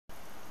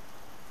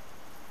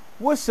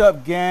What's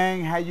up,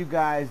 gang? How you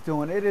guys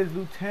doing? It is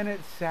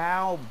Lieutenant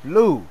Sal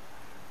Blue,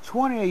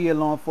 28-year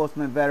law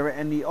enforcement veteran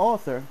and the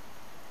author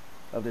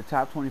of the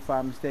Top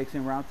 25 Mistakes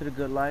en Route to the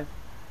Good Life,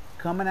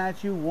 coming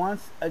at you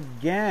once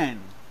again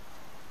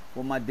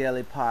with my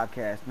daily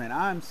podcast. Man,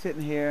 I'm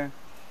sitting here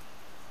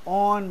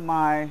on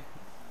my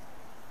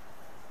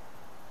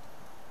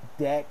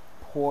deck,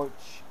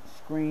 porch,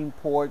 screen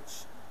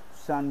porch,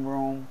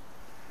 sunroom,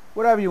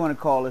 whatever you want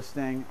to call this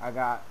thing I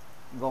got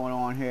going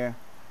on here.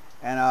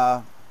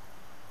 And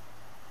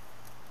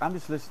I'm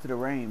just listening to the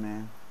rain,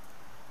 man.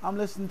 I'm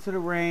listening to the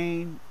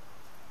rain.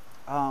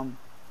 I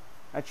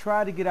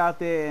tried to get out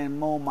there and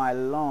mow my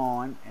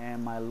lawn,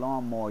 and my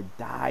lawnmower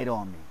died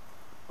on me.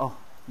 Oh,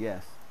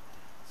 yes.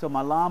 So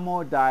my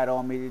lawnmower died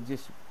on me.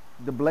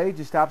 The blade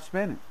just stopped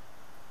spinning.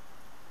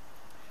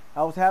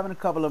 I was having a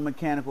couple of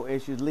mechanical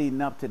issues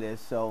leading up to this,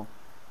 so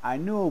I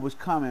knew it was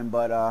coming,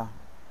 but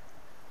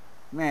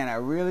man, I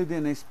really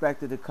didn't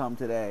expect it to come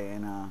today,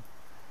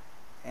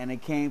 and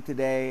it came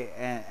today,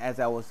 and as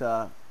I was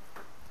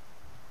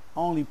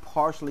only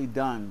partially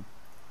done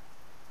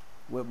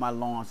with my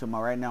lawn. So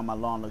right now my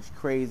lawn looks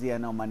crazy. I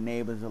know my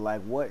neighbors are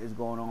like, what is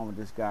going on with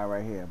this guy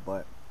right here?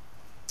 But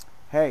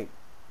hey,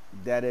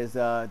 that is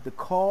the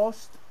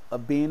cost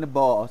of being the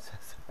boss,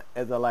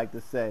 as I like to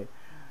say.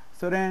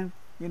 So then,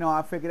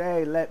 I figured,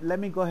 hey, let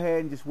me go ahead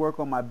and just work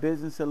on my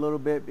business a little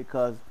bit,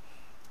 because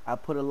I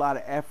put a lot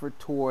of effort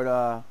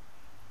toward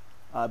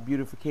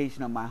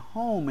beautification of my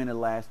home in the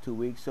last 2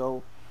 weeks.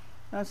 So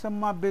some of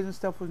my business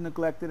stuff was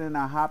neglected, and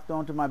I hopped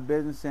onto my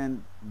business,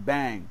 and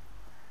bang,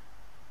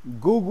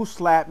 Google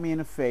slapped me in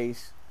the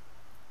face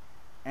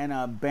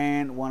and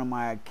banned one of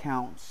my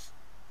accounts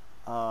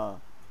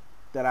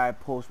that I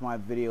post my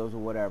videos or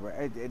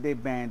whatever. They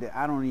banned it.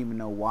 I don't even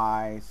know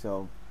why.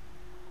 So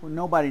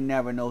nobody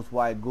never knows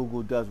why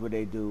Google does what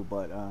they do,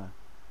 but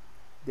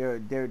they're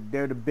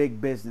the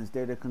big business.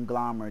 They're the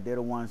conglomerate. They're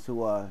the ones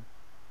who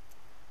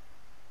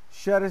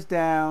shut us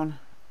down.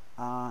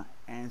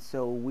 And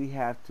so we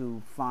have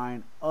to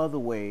find other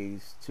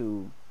ways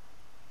to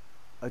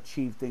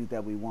achieve things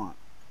that we want.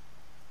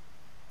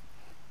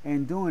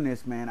 And doing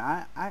this, man,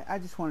 I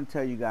just want to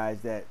tell you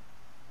guys that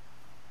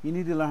you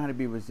need to learn how to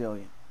be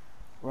resilient,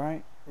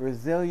 right?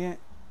 Resilient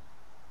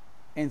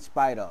in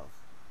spite of.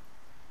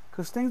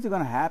 Because things are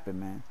going to happen,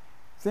 man.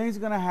 Things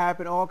are going to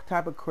happen. All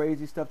type of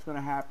crazy stuff's going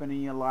to happen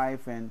in your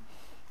life, and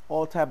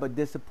all type of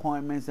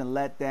disappointments and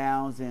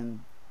letdowns, and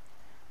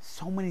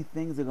so many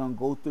things are going to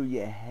go through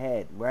your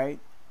head, right?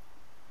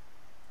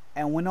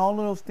 And when all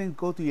of those things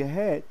go through your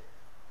head,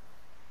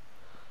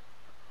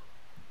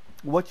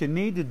 what you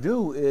need to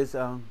do is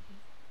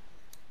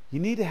you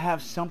need to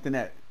have something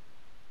that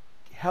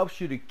helps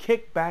you to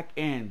kick back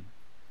in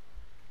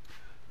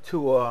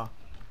to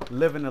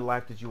living the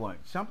life that you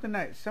want. Something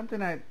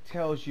that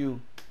tells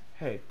you,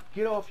 hey,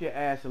 get off your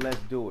ass and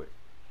let's do it.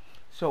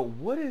 So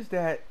what is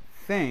that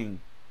thing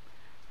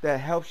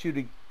that helps you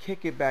to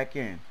kick it back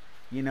in?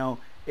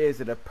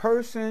 Is it a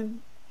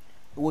person?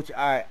 Which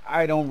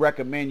I don't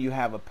recommend you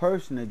have a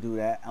person to do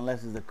that,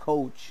 unless it's a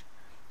coach,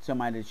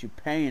 somebody that you're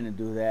paying to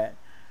do that.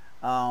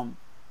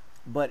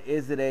 But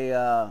is it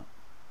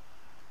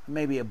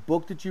maybe a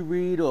book that you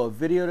read, or a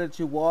video that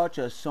you watch,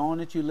 or a song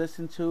that you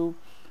listen to?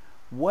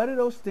 What are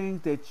those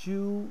things that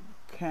you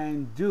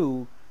can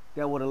do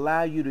that would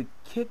allow you to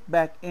kick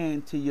back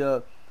into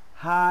your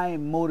high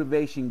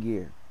motivation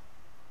gear?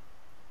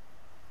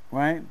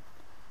 Right?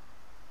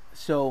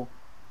 So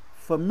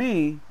for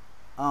me,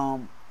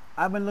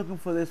 I've been looking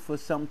for this for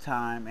some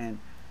time, and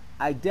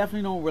I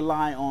definitely don't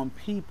rely on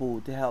people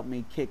to help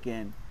me kick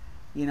in,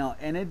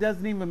 and it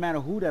doesn't even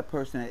matter who that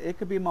person is. It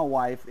could be my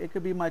wife, it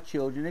could be my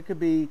children, it could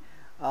be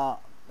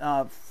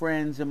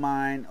friends of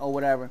mine or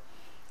whatever.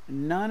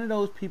 None of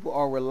those people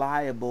are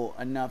reliable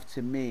enough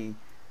to me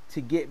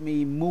to get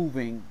me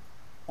moving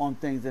on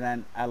things that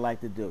I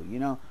like to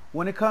do.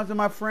 When it comes to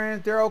my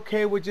friends, they're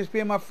okay with just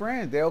being my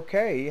friends. They're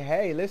okay.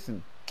 Hey,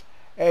 listen.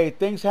 Hey,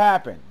 things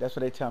happen. That's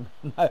what they tell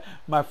me.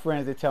 My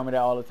friends, they tell me that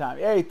all the time.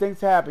 Hey,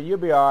 things happen. You'll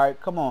be all right.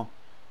 Come on.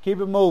 Keep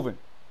it moving.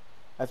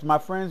 That's my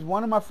friends.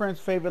 One of my friends'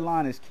 favorite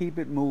line is keep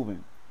it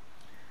moving.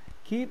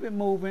 Keep it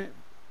moving.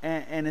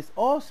 And it's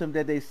awesome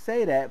that they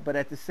say that, but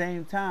at the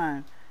same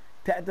time,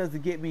 that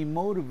doesn't get me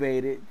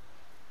motivated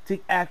to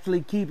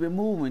actually keep it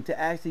moving, to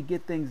actually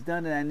get things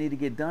done that I need to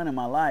get done in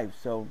my life.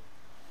 So,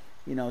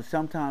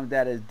 sometimes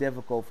that is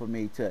difficult for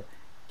me to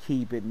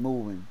keep it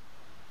moving.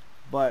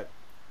 But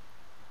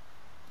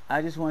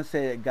I just want to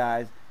say that,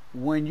 guys,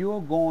 when you're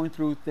going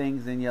through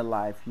things in your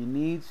life, you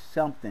need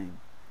something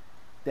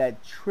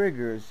that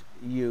triggers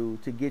you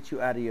to get you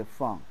out of your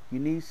funk. You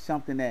need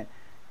something that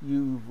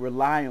you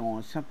rely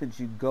on, something that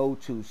you go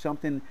to,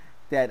 something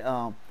that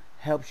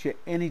helps your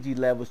energy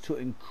levels to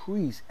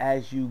increase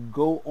as you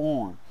go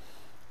on.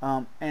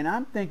 And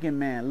I'm thinking,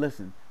 man,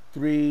 listen,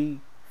 3,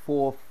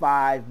 4,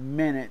 5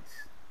 minutes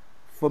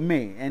for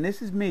me, and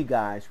this is me,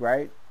 guys,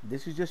 right?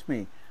 This is just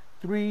me.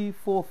 3,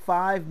 4,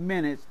 5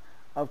 minutes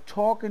of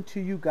talking to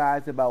you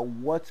guys about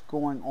what's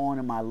going on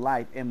in my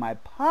life and my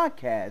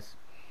podcast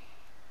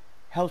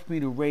helps me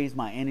to raise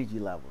my energy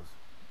levels.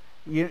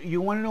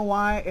 You want to know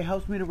why it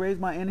helps me to raise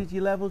my energy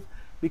levels?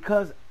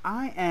 Because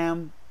I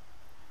am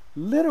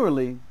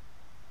literally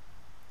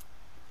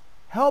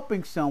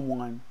helping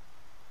someone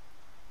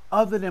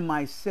other than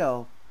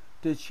myself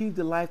to achieve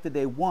the life that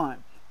they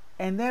want.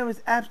 And there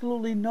is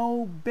absolutely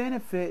no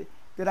benefit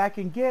that I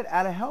can get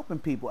out of helping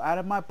people, out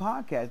of my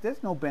podcast.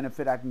 There's no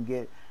benefit I can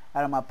get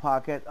out of my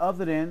podcast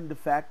other than the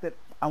fact that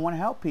I want to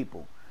help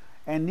people.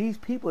 And these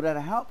people that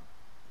I help,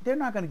 they're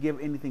not going to give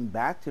anything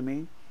back to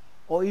me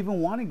or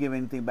even want to give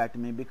anything back to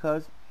me,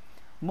 because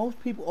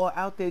most people are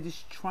out there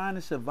just trying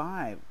to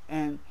survive.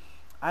 And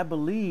I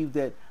believe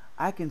that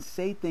I can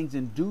say things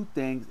and do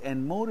things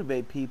and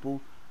motivate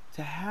people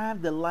to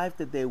have the life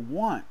that they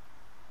want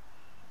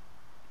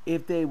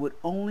if they would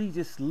only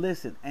just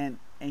listen and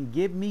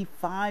give me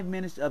 5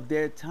 minutes of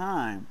their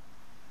time.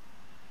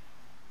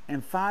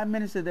 In 5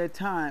 minutes of their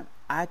time,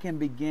 I can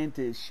begin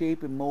to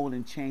shape and mold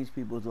and change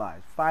people's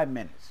lives. 5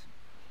 minutes,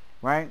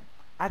 right?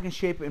 I can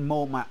shape and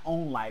mold my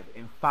own life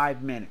in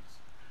 5 minutes.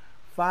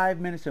 5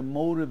 minutes of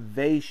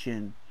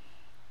motivation,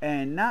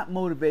 and not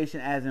motivation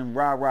as in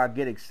rah rah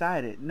get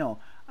excited. No,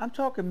 I'm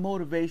talking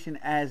motivation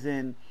as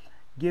in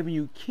giving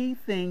you key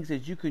things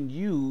that you can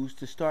use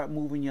to start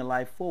moving your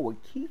life forward.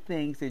 Key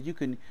things that you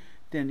can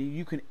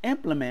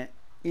implement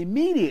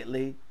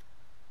immediately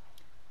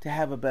to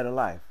have a better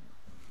life.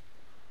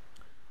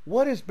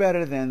 What is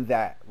better than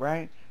that,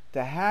 right?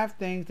 To have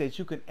things that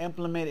you can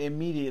implement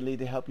immediately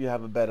to help you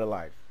have a better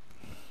life.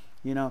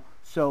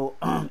 So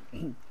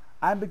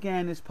I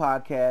began this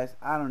podcast,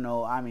 I don't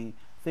know, I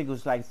think it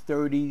was like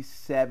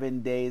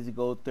 37 days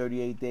ago,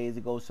 38 days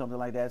ago, something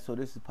like that. So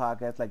this is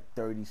podcast like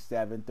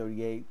 37,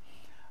 38.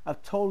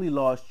 I've totally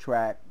lost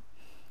track.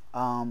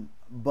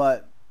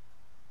 But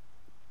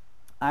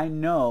I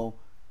know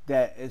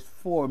that as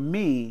for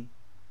me,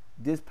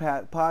 this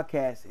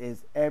podcast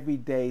is every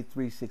day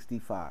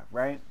 365,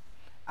 right?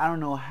 I don't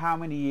know how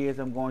many years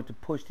I'm going to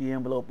push the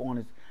envelope on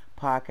this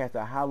podcast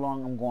or how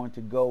long I'm going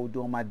to go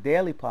doing my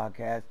daily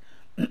podcast.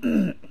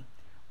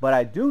 But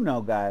I do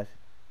know, guys,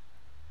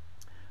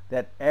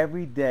 that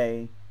every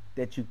day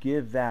that you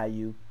give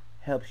value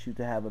helps you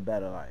to have a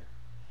better life.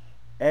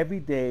 Every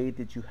day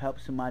that you help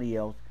somebody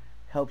else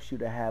helps you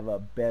to have a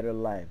better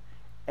life.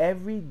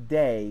 Every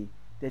day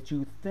that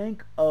you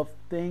think of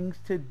things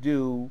to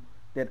do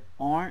that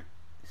aren't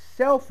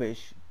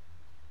selfish,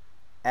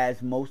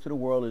 as most of the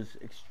world is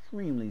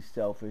extremely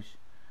selfish,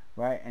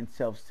 right, and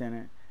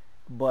self-centered.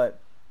 But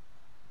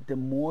the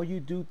more you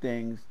do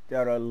things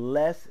that are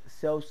less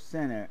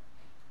self-centered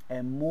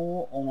and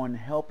more on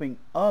helping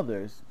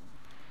others,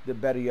 the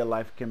better your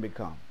life can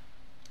become.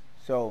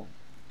 So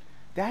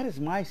that is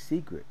my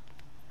secret.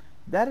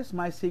 That is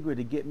my secret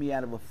to get me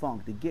out of a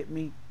funk, to get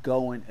me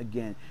going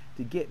again,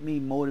 to get me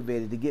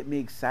motivated, to get me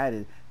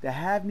excited, to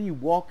have me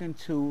walk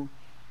into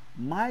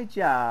my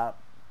job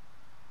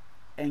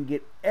and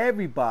get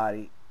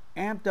everybody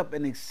amped up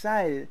and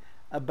excited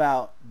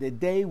about the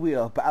day we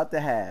are about to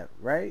have,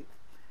 right?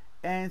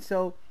 And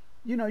so,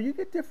 you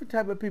get different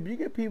type of people. You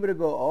get people that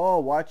go, oh,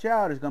 watch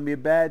out, it's going to be a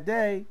bad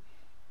day.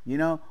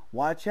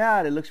 Watch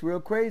out, it looks real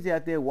crazy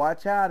out there.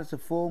 Watch out, it's a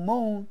full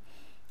moon.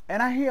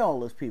 And I hear all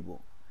those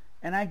people.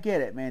 And I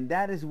get it, man.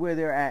 That is where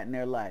they're at in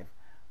their life.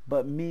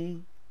 But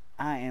me,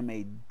 I am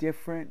a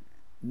different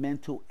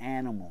mental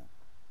animal.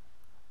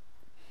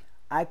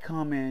 I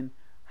come in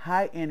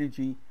high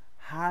energy,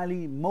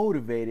 highly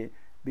motivated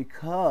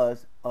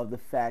because of the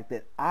fact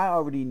that I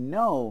already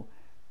know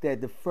that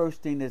the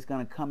first thing that's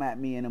going to come at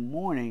me in the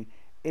morning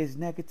is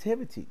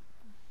negativity.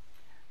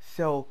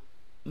 So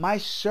my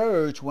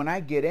surge when I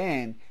get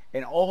in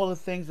and all the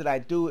things that I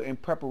do in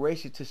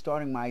preparation to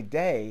starting my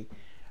day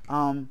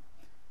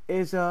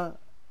is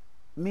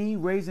me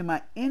raising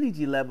my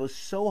energy levels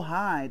so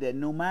high that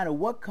no matter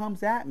what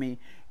comes at me,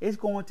 it's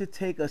going to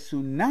take a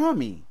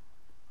tsunami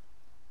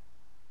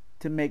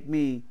to make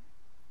me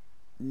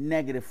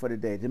negative for the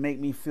day, to make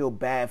me feel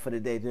bad for the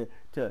day,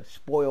 to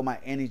spoil my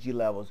energy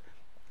levels.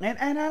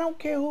 And I don't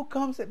care who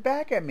comes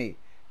back at me,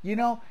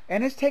 and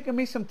it's taken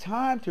me some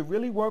time to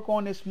really work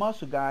on this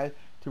muscle, guys,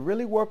 to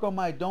really work on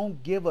my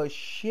don't give a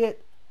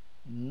shit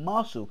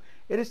muscle.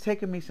 It has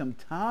taken me some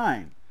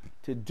time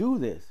to do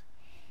this,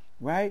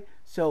 right?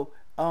 So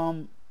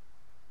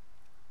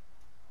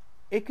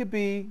it could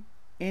be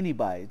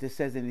anybody that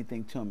says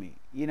anything to me,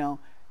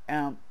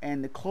 and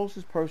the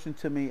closest person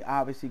to me,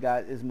 obviously,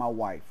 guys, is my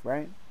wife,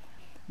 right?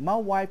 My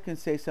wife can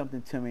say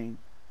something to me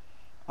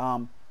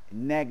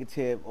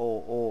negative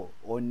or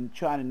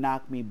try to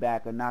knock me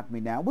back or knock me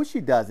down, which she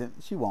doesn't.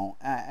 She won't,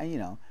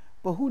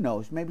 but who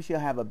knows? Maybe she'll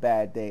have a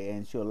bad day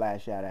and she'll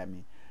lash out at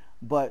me.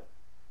 But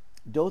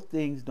those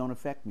things don't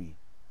affect me.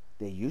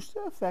 They used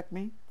to affect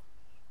me.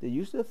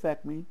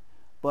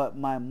 But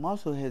my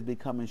muscle has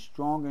become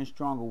stronger and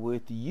stronger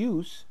with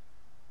use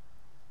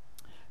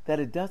that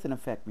it doesn't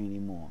affect me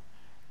anymore.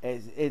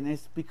 And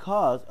it's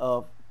because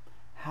of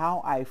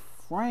how I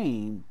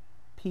frame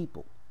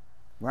people,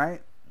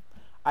 right?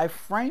 I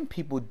frame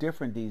people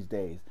different these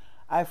days.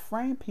 I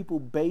frame people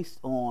based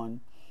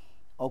on,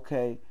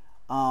 okay,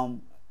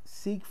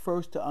 seek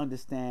first to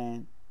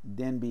understand,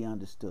 then be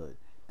understood.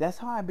 That's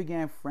how I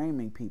began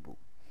framing people.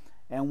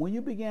 And when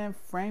you began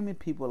framing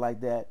people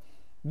like that,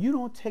 you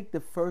don't take the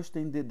first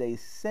thing that they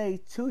say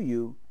to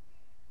you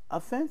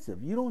offensive.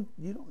 You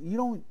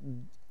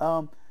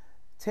don't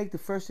take the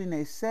first thing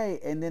they say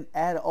and then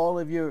add all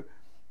of your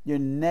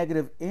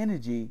negative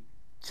energy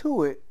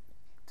to it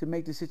to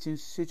make the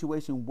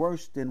situation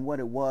worse than what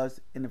it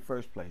was in the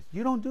first place.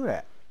 You don't do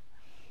that.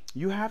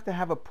 You have to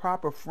have a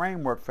proper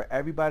framework for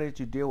everybody that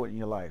you deal with in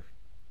your life.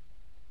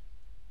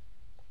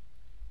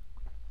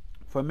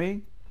 For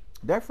me,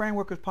 that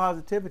framework is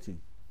positivity.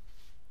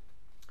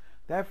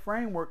 That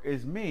framework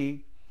is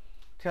me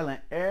telling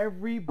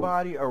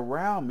everybody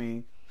around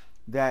me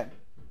that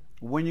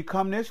when you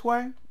come this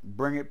way,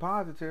 bring it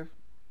positive.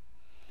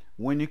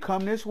 When you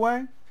come this way,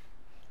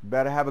 you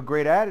better have a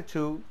great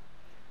attitude.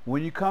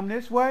 When you come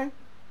this way,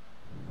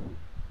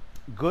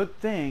 good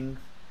things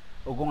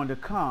are going to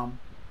come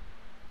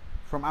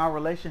from our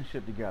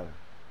relationship together.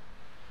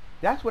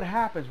 That's what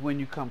happens when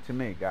you come to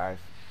me, guys.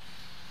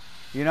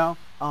 You know,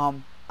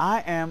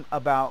 I am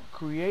about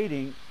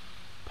creating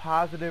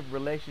positive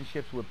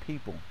relationships with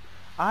people.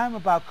 I am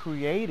about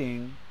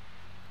creating,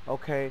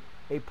 okay,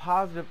 a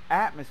positive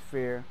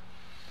atmosphere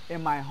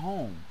in my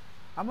home.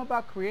 I'm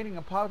about creating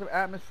a positive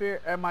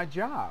atmosphere at my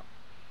job.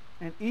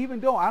 And even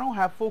though I don't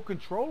have full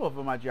control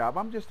over my job,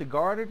 I'm just the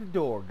guard at the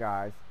door,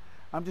 guys.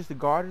 I'm just the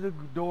guard at the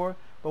door.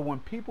 But when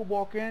people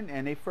walk in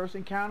and they first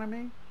encounter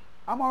me,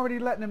 I'm already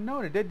letting them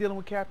know that they're dealing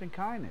with Captain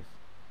Kindness.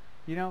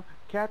 You know,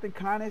 Captain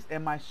Kindness,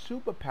 and my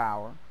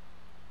superpower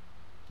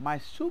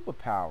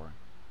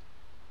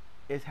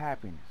is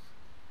happiness,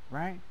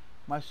 right?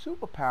 My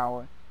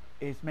superpower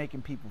is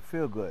making people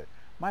feel good.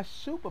 My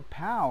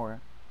superpower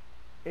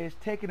is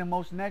taking the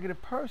most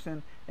negative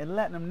person and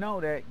letting them know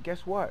that,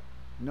 guess what?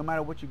 No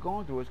matter what you're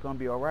going through, it's going to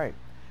be all right.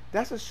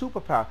 That's a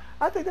superpower.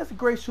 I think that's a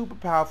great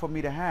superpower for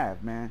me to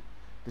have, man.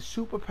 The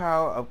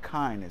superpower of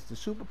kindness, the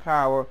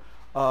superpower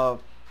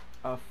of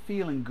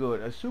feeling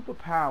good, a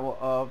superpower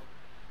of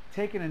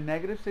taking a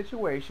negative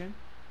situation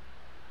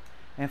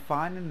and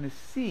finding the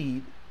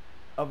seed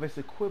of its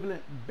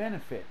equivalent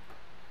benefit,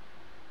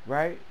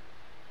 right?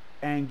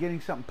 And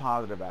getting something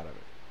positive out of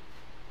it.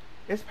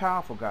 It's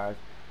powerful, guys.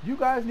 You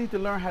guys need to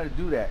learn how to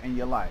do that in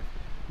your life.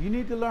 You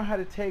need to learn how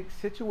to take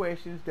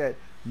situations that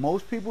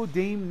most people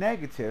deem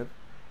negative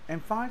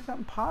and find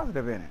something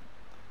positive in it.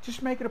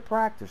 Just make it a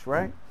practice,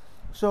 right?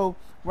 So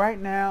right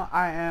now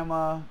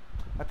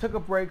I took a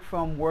break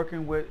from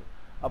working with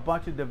a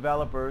bunch of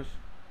developers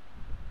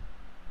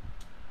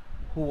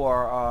who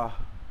are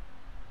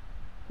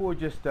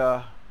just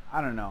I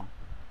don't know.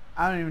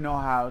 I don't even know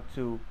how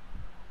to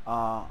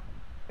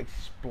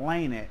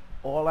explain it.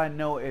 All I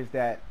know is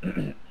that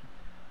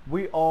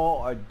we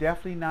all are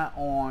definitely not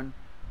on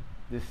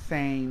the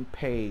same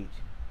page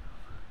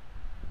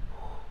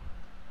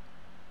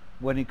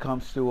when it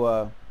comes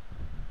to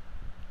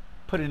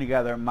putting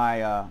together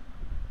my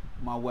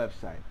my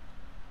website.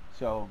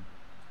 So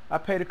I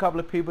paid a couple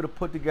of people to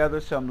put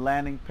together some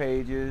landing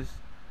pages,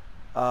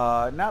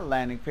 not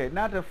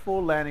the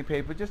full landing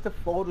page, but just the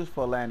photos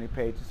for landing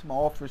pages, some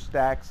offer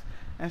stacks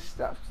and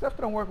stuff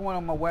that I'm working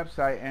on my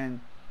website, and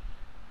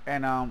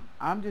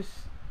I'm just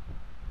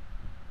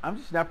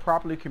not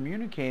properly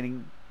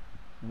communicating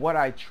what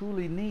I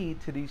truly need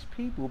to these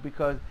people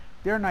because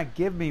they're not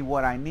giving me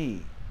what I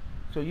need.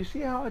 So you see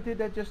how I did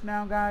that just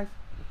now, guys?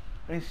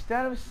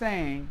 Instead of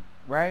saying,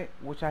 right,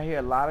 which I hear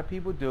a lot of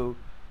people do,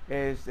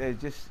 is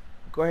just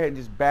go ahead and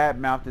just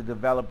badmouth the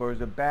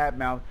developers or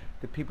badmouth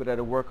the people that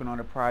are working on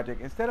the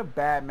project. Instead of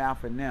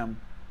badmouthing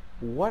them,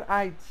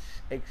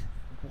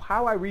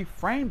 how I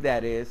reframe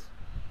that is,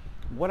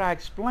 what I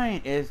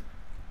explain is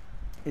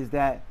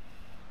that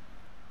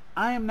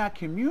I am not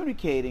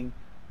communicating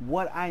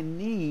what I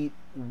need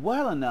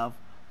well enough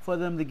for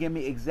them to give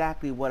me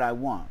exactly what I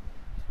want.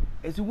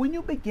 It's when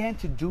you begin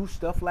to do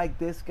stuff like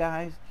this,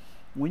 guys,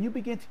 when you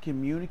begin to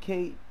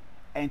communicate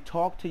and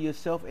talk to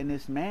yourself in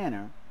this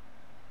manner,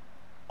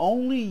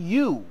 only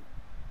you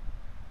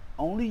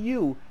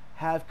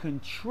have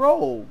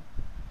control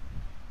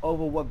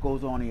over what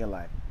goes on in your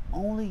life.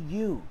 Only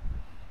you.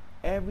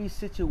 Every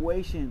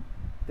situation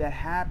that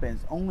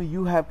happens, only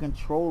you have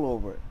control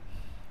over it.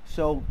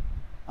 So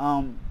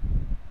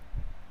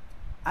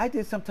I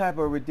did some type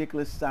of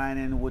ridiculous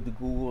sign-in with the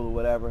Google or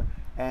whatever,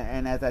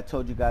 and as I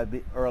told you guys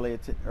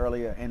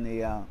earlier in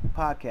the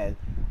podcast,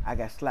 I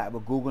got slapped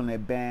with Google and they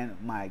banned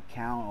my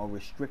account or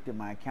restricted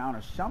my account,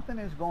 or something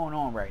is going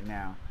on right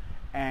now.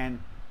 And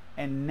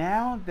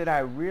now that I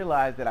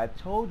realize that I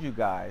told you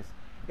guys,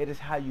 it is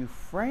how you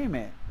frame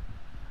it.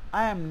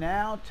 I am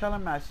now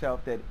telling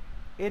myself that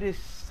it is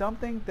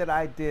something that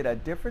I did, a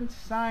different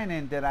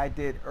sign-in that I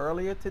did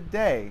earlier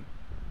today,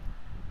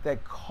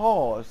 that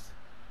caused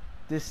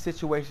this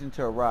situation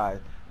to arise,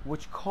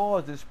 which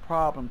caused this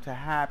problem to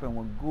happen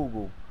with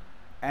Google.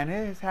 And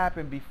it has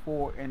happened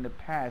before in the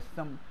past,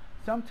 some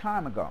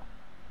time ago,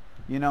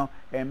 you know.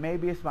 And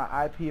maybe it's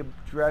my IP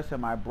address or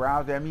my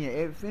browser. I mean,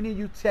 if any of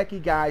you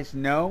techie guys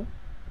know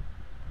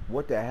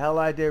what the hell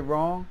I did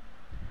wrong,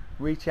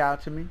 reach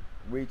out to me.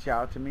 Reach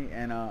out to me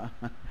and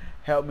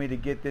help me to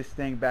get this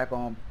thing back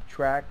on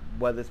track,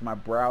 whether it's my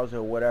browser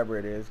or whatever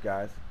it is,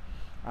 guys.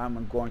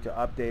 I'm going to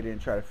update it and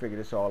try to figure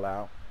this all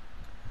out.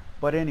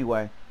 But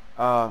anyway,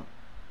 uh,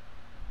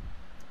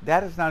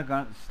 that is not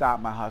going to stop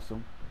my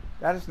hustle.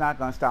 That is not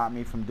going to stop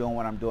me from doing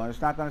what I'm doing.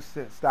 It's not going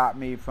to stop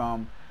me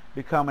from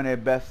becoming a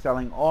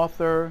best-selling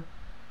author,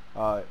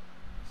 uh,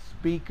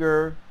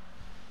 speaker,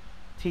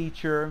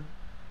 teacher,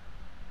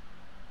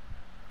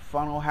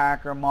 funnel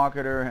hacker,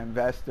 marketer,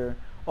 investor,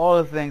 all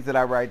the things that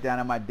I write down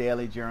in my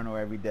daily journal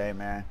every day,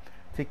 man,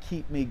 to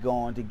keep me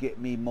going, to get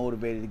me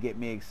motivated, to get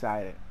me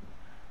excited.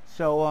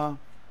 So,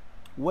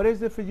 what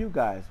is it for you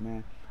guys,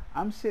 man?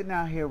 I'm sitting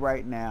out here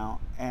right now,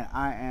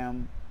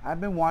 and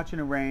I've been watching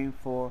the rain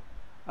for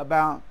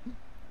about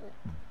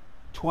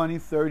 20,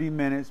 30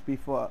 minutes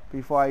before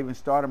I even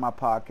started my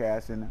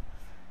podcast, and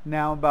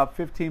now about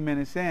 15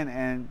 minutes in,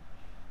 and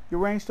the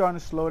rain's starting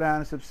to slow down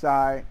and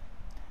subside.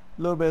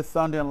 A little bit of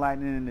thunder and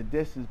lightning in the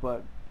distance,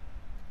 but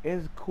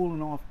it's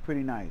cooling off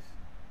pretty nice.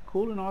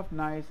 Cooling off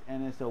nice,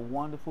 and it's a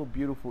wonderful,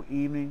 beautiful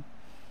evening.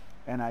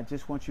 And I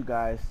just want you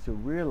guys to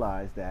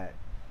realize that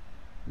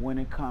when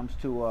it comes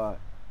to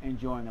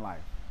enjoying life,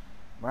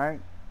 right?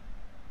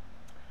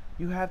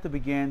 You have to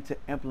begin to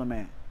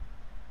implement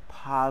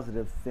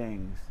positive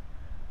things,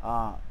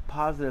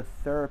 positive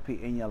therapy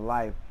in your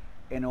life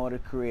in order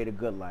to create a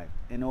good life,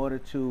 in order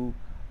to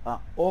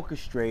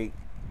orchestrate,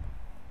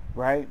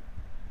 right,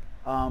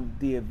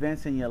 the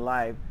events in your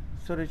life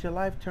so that your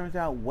life turns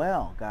out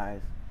well,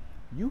 guys.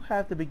 You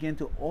have to begin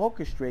to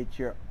orchestrate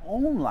your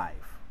own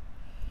life.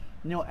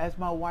 You know, as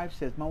my wife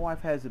says, my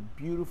wife has a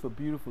beautiful,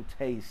 beautiful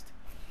taste.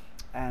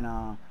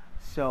 And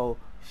so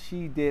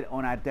she did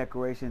on our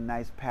decoration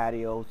nice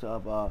patios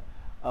of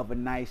a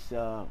nice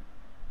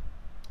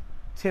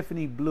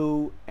Tiffany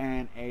blue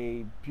and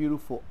a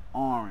beautiful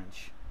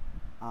orange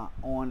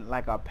on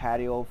like our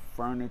patio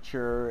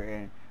furniture,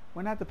 and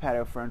well, not the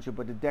patio furniture,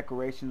 but the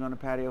decorations on the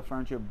patio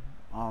furniture,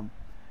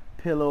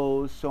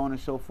 pillows, so on and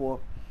so forth.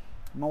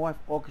 My wife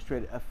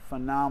orchestrated a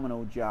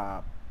phenomenal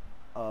job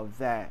of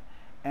that.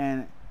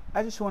 And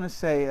I just want to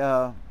say,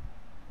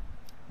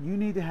 you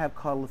need to have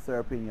color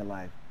therapy in your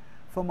life.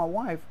 For my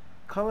wife,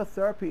 color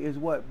therapy is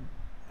what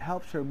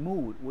helps her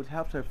mood, what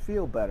helps her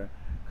feel better.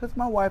 Because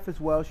my wife as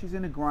well, she's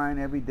in the grind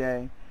every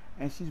day,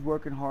 and she's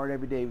working hard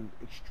every day,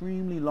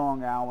 extremely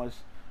long hours.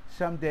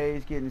 Some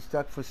days getting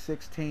stuck for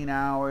 16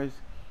 hours,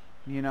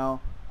 you know,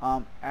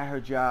 at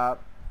her job.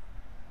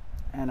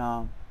 And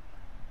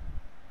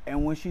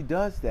when she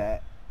does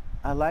that,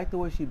 I like the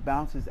way she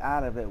bounces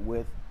out of it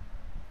with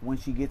when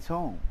she gets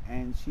home,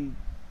 and she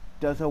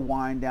does her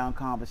wind down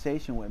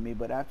conversation with me.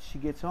 But after she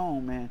gets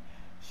home, man,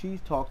 she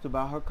talks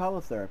about her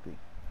color therapy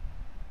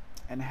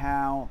and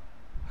how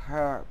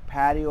her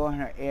patio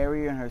and her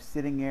area and her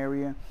sitting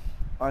area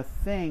are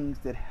things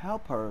that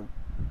help her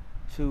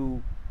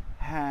to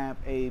have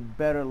a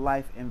better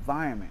life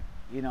environment,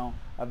 you know,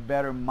 a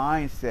better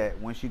mindset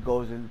when she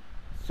goes in.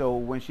 So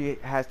when she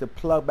has to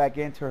plug back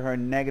into her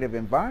negative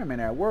environment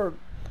at work,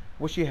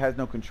 which she has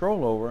no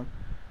control over,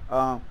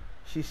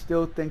 she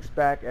still thinks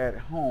back at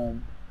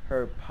home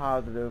her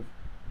positive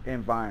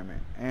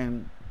environment.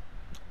 And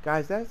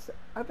guys,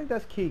 I think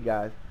that's key,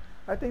 guys.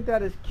 I think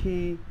that is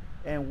key.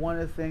 And one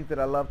of the things that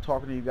I love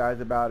talking to you guys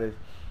about is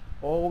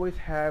always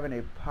having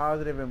a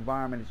positive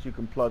environment that you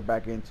can plug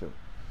back into.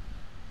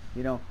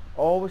 You know,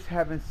 always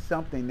having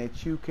something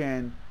that you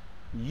can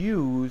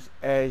use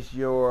as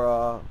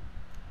your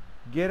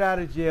get out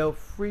of jail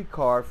free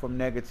card from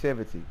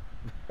negativity.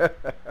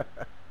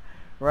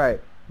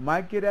 Right.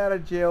 My get out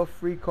of jail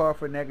free card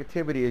for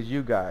negativity is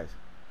you guys.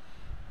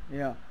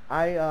 You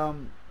know,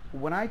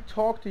 when I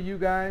talk to you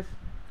guys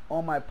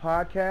on my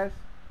podcast,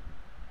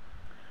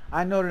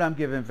 I know that I'm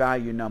giving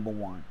value, number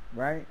one,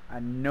 right? I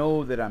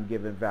know that I'm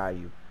giving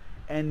value.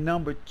 And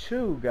number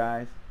two,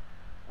 guys,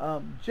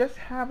 just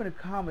having a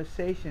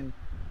conversation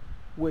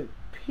with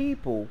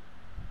people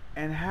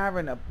and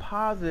having a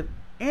positive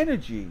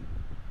energy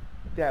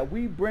that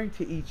we bring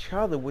to each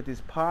other with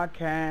this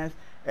podcast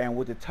and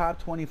with the top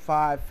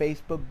 25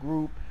 Facebook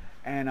group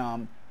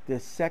and the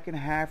second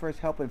halfers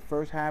helping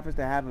first halfers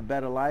to have a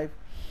better life.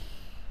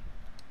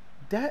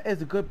 That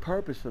is a good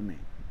purpose for me.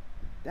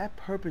 That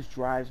purpose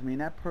drives me,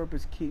 and that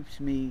purpose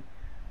keeps me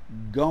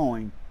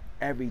going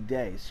every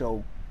day.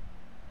 So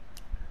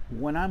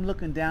when I'm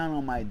looking down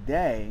on my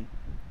day,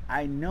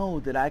 I know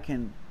that I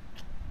can,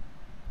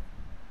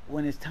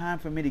 when it's time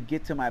for me to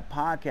get to my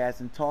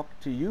podcast and talk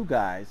to you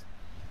guys,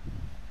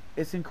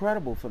 it's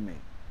incredible for me.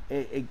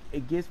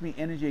 It gives me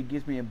energy. It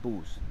gives me a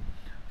boost.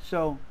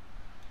 So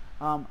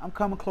I'm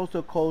coming close to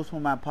a close for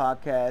my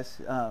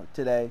podcast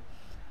today,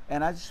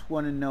 and I just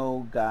want to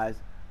know, guys,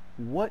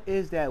 what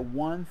is that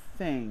one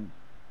thing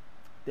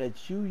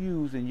that you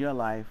use in your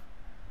life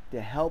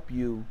to help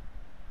you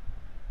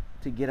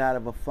to get out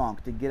of a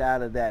funk, to get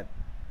out of that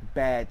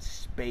bad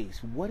space?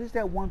 What is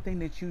that one thing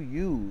that you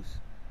use?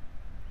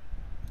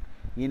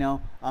 You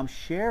know,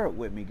 share it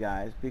with me,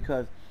 guys,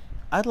 because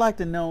I'd like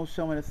to know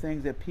some of the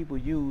things that people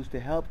use to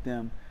help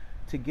them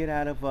to get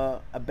out of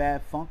a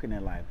bad funk in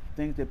their life.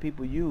 Things that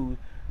people use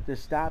to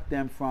stop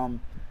them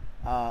from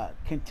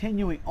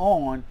continuing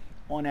on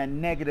that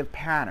negative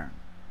pattern.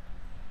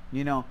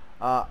 You know,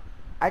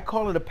 I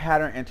call it a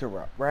pattern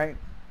interrupt, right?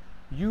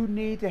 You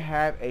need to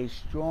have a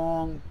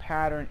strong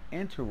pattern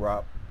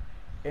interrupt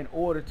in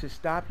order to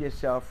stop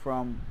yourself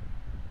from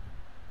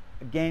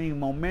gaining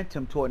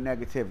momentum toward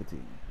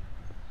negativity.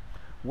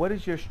 What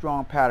is your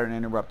strong pattern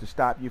interrupt to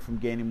stop you from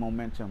gaining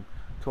momentum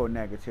toward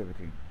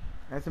negativity?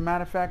 As a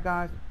matter of fact,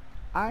 guys,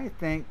 I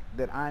think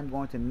that I'm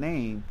going to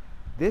name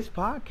this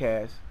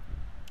podcast,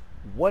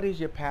 What is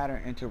Your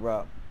Pattern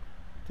Interrupt,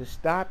 to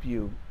stop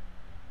you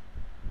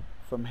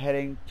from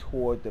heading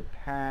toward the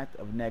path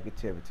of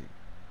negativity.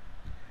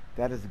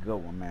 That is a good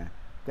one, man.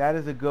 That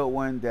is a good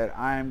one that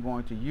I am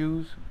going to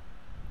use,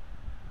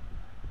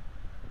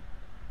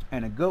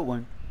 and a good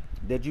one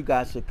that you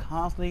guys should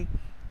constantly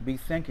be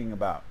thinking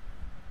about.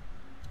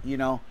 You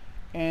know,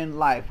 in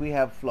life we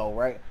have flow,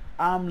 right?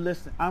 I'm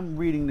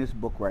reading this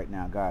book right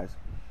now, guys.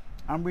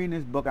 I'm reading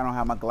this book. I don't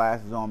have my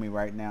glasses on me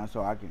right now,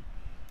 so I can.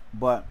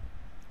 But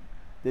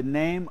the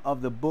name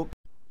of the book.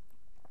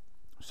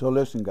 So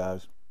listen,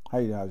 guys. How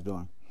you guys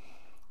doing?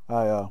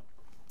 I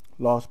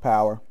lost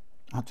power.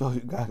 I told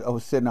you guys I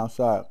was sitting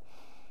outside.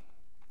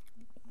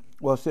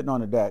 Well, sitting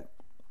on the deck,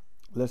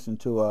 listening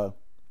to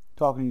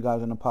talking to you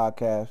guys on the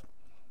podcast,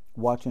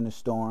 watching the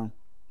storm.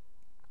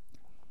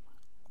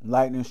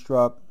 Lightning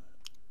struck,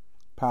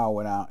 power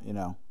went out, you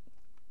know.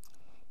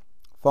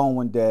 Phone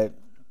went dead.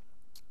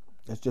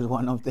 It's just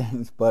one of those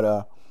things.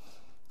 But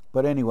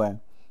anyway,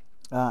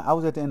 I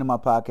was at the end of my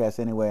podcast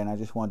anyway, and I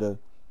just wanted to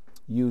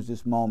use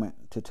this moment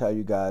to tell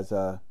you guys,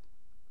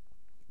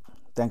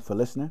 thanks for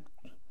listening.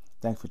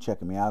 Thanks for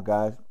checking me out,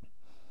 guys.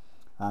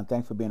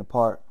 Thanks for being a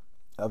part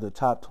of the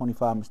Top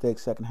 25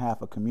 Mistakes second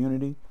half of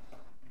community,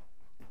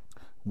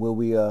 where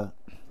we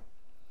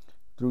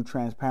through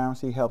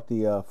transparency help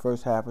the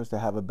first halfers to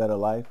have a better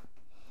life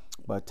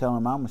by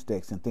telling our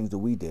mistakes and things that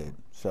we did.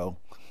 So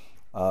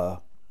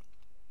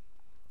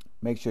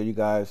make sure you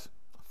guys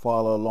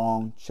follow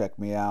along, check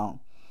me out,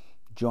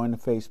 join the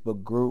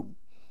Facebook group,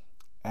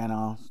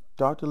 and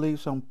start to leave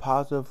some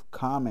positive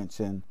comments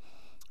and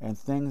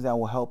things that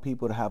will help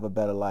people to have a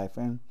better life.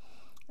 And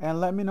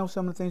let me know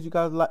some of the things you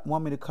guys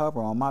want me to cover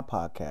on my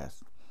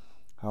podcast.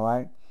 All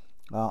right.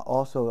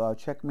 Also,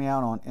 check me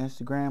out on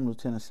Instagram,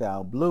 Lieutenant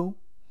Sal Blue.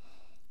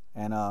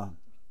 And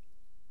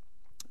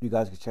you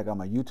guys can check out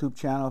my YouTube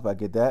channel if I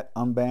get that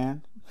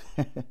unbanned.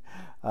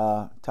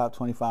 Top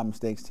 25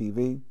 Mistakes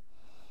TV.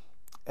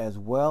 As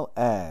well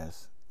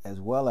as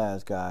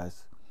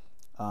guys,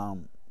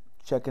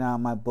 checking out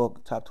my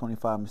book, Top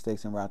 25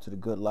 Mistakes en Route to the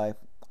Good Life.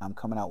 I'm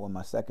coming out with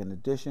my second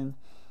edition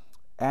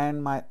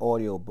and my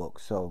audio book.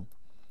 So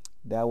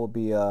that will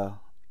be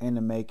in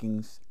the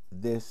makings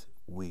this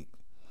week.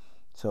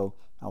 So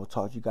I will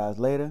talk to you guys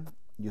later.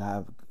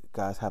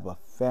 Guys have a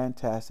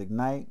fantastic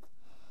night.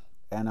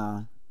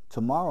 And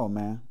tomorrow,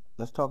 man,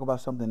 let's talk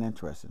about something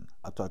interesting.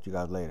 I'll talk to you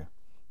guys later.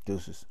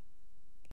 Deuces.